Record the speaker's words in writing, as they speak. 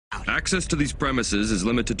Access to these premises is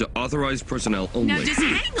limited to authorized personnel only. Now just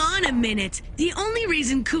hang on a minute. The only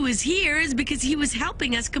reason Ku is here is because he was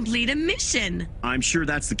helping us complete a mission. I'm sure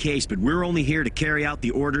that's the case, but we're only here to carry out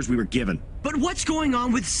the orders we were given. But what's going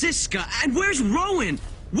on with Siska? And where's Rowan?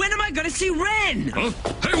 When am I gonna see Ren? Huh?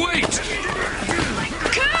 Hey, wait!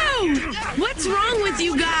 Ku! What's wrong with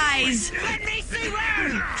you guys? Let me see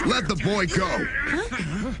Ren! Let the boy go.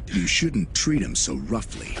 Huh? You shouldn't treat him so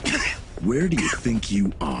roughly. Where do you think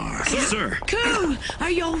you are? Sir! Ku!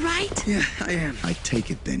 Are you alright? Yeah, I am. I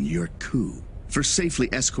take it then you're Ku. For safely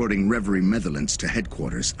escorting Reverie Netherlands to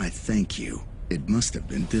headquarters, I thank you. It must have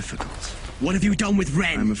been difficult. What have you done with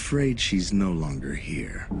Ren? I'm afraid she's no longer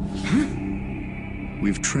here.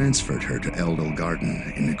 We've transferred her to Eldel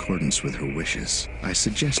Garden in accordance with her wishes. I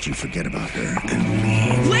suggest you forget about her and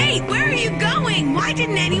leave. Wait, where are you going? Why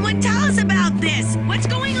didn't anyone tell us about this? What's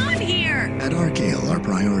going on here? At Arcale, our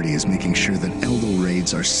priority is making sure that Eldel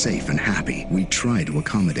raids are safe and happy. We try to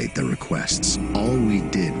accommodate their requests. All we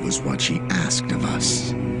did was what she asked of us.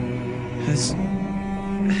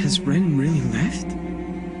 Has Ren really left?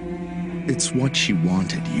 It's what she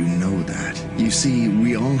wanted, you know that. You see,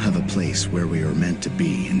 we all have a place where we are meant to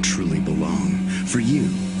be and truly belong. For you,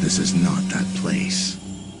 this is not that place.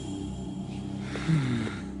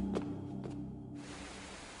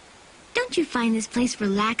 Don't you find this place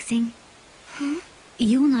relaxing?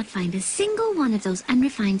 You will not find a single one of those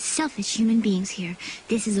unrefined, selfish human beings here.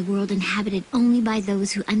 This is a world inhabited only by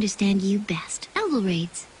those who understand you best. Elder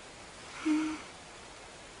raids.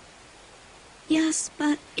 Yes,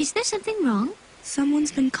 but Is there something wrong?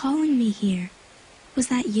 someone's been calling me here. Was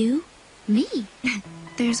that you? Me?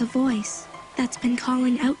 There's a voice that's been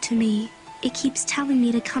calling out to me. It keeps telling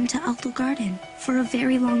me to come to Eldel Garden for a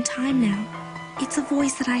very long time now. It's a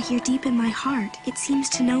voice that I hear deep in my heart. It seems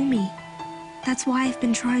to know me. That's why I've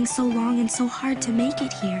been trying so long and so hard to make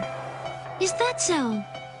it here. Is that so?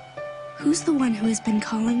 Who's the one who has been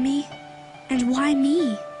calling me? And why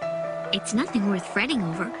me? It's nothing worth fretting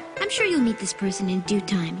over. I'm sure you'll meet this person in due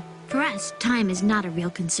time. For us, time is not a real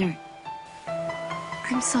concern.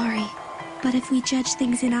 I'm sorry, but if we judge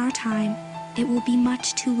things in our time, it will be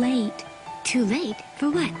much too late. Too late? For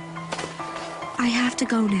what? I have to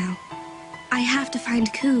go now. I have to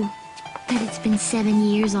find Ku. But it's been 7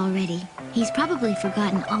 years already. He's probably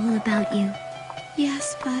forgotten all about you.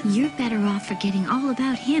 Yes, but You're better off forgetting all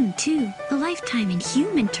about him, too. A lifetime in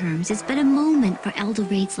human terms is but a moment for elder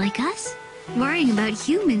raids like us. Worrying about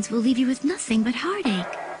humans will leave you with nothing but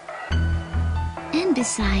heartache. And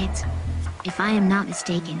besides, if I am not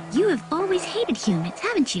mistaken, you have always hated humans,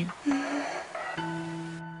 haven't you?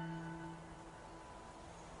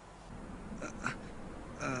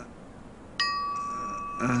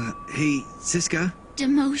 Hey, Siska?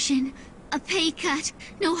 Demotion, a pay cut,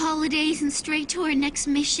 no holidays, and straight to our next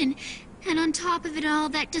mission. And on top of it all,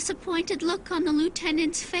 that disappointed look on the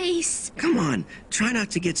lieutenant's face. Come on, try not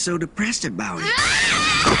to get so depressed about it.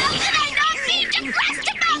 How can I not be depressed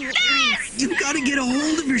about this? You gotta get a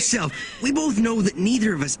hold of yourself. We both know that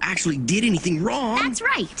neither of us actually did anything wrong. That's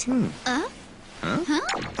right.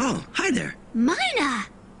 Oh, hi there. Mina!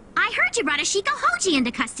 I heard you brought Ashiko Hoji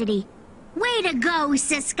into custody. Way to go,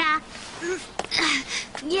 Siska.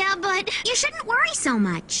 Yeah, but you shouldn't worry so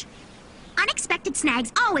much. Unexpected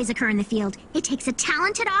snags always occur in the field. It takes a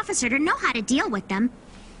talented officer to know how to deal with them.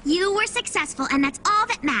 You were successful, and that's all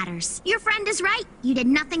that matters. Your friend is right. You did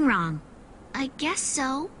nothing wrong. I guess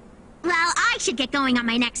so. Well, I should get going on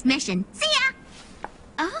my next mission. See ya!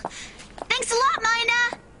 Oh, thanks a lot,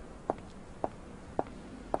 Mina.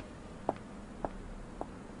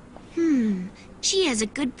 She has a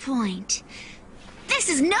good point. This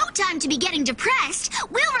is no time to be getting depressed.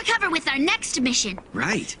 We'll recover with our next mission.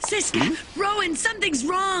 Right. Siska, Rowan, something's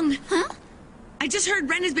wrong. Huh? I just heard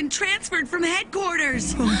Ren has been transferred from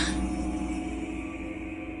headquarters.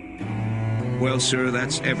 Well, sir,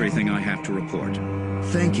 that's everything I have to report.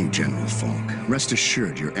 Thank you, General Falk. Rest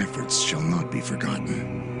assured your efforts shall not be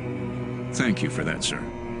forgotten. Thank you for that, sir.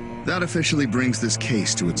 That officially brings this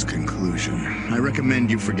case to its conclusion. I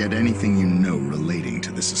recommend you forget anything you know relating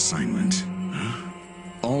to this assignment.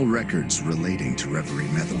 All records relating to Reverie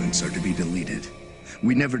Netherlands are to be deleted.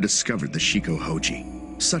 We never discovered the Shiko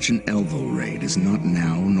Hoji. Such an Elvo raid is not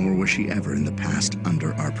now, nor was she ever in the past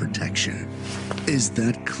under our protection. Is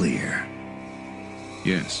that clear?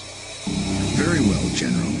 Yes. Very well,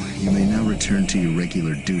 General. You may now return to your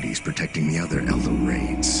regular duties protecting the other Elvo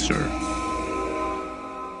raids. Sir.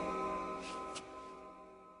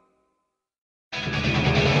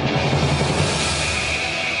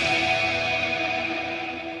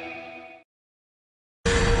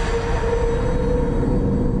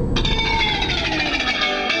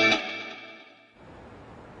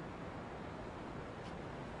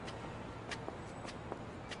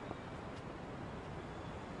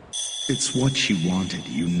 It's what she wanted,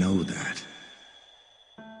 you know that.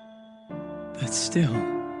 But still,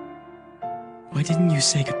 why didn't you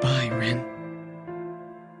say goodbye, Ren?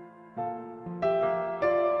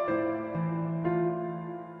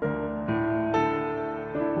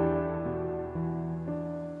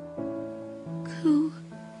 Ku.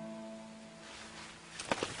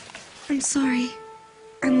 I'm sorry.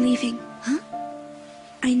 I'm leaving. Huh?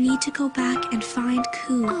 I need to go back and find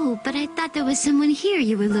Ku. Oh, but I thought there was someone here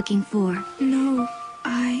you were looking for. No,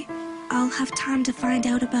 I'll have time to find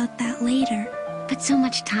out about that later. But so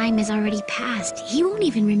much time has already passed. He won't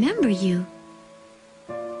even remember you.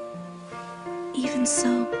 Even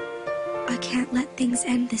so, I can't let things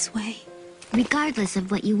end this way. Regardless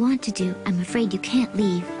of what you want to do, I'm afraid you can't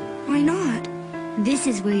leave. Why not? This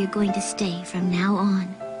is where you're going to stay from now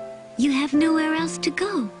on. You have nowhere else to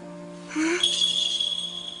go.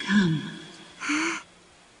 Come.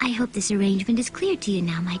 I hope this arrangement is clear to you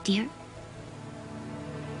now, my dear.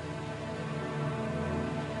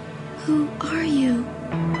 Who are you?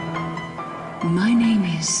 My name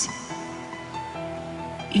is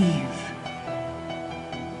Eve.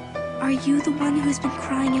 Are you the one who's been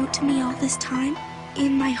crying out to me all this time?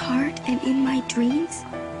 In my heart and in my dreams?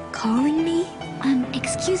 Calling me?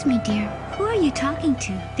 Excuse me, dear. Who are you talking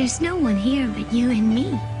to? There's no one here but you and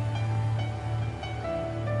me.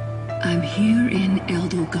 I'm here in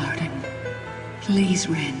Eldo Garden. Please,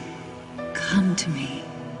 Ren, come to me.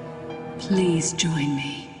 Please join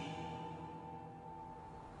me.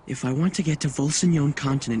 If I want to get to Volsignon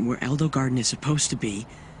Continent, where Eldo Garden is supposed to be,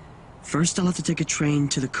 first I'll have to take a train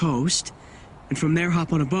to the coast, and from there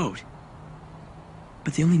hop on a boat.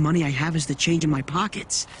 But the only money I have is the change in my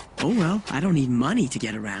pockets. Oh well, I don't need money to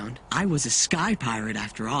get around. I was a sky pirate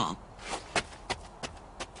after all.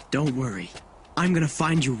 Don't worry. I'm gonna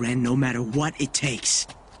find you, Ren, no matter what it takes.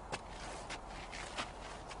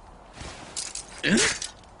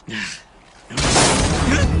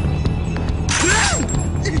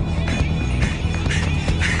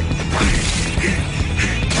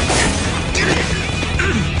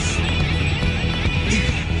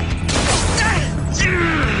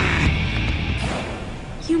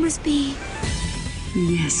 You must be...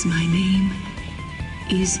 Yes, my name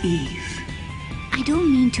is Eve. I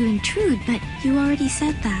don't mean to intrude, but You already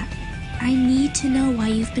said that. I need to know why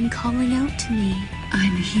you've been calling out to me.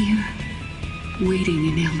 I'm here, waiting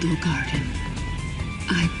in Eldo Garden.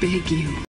 I beg you,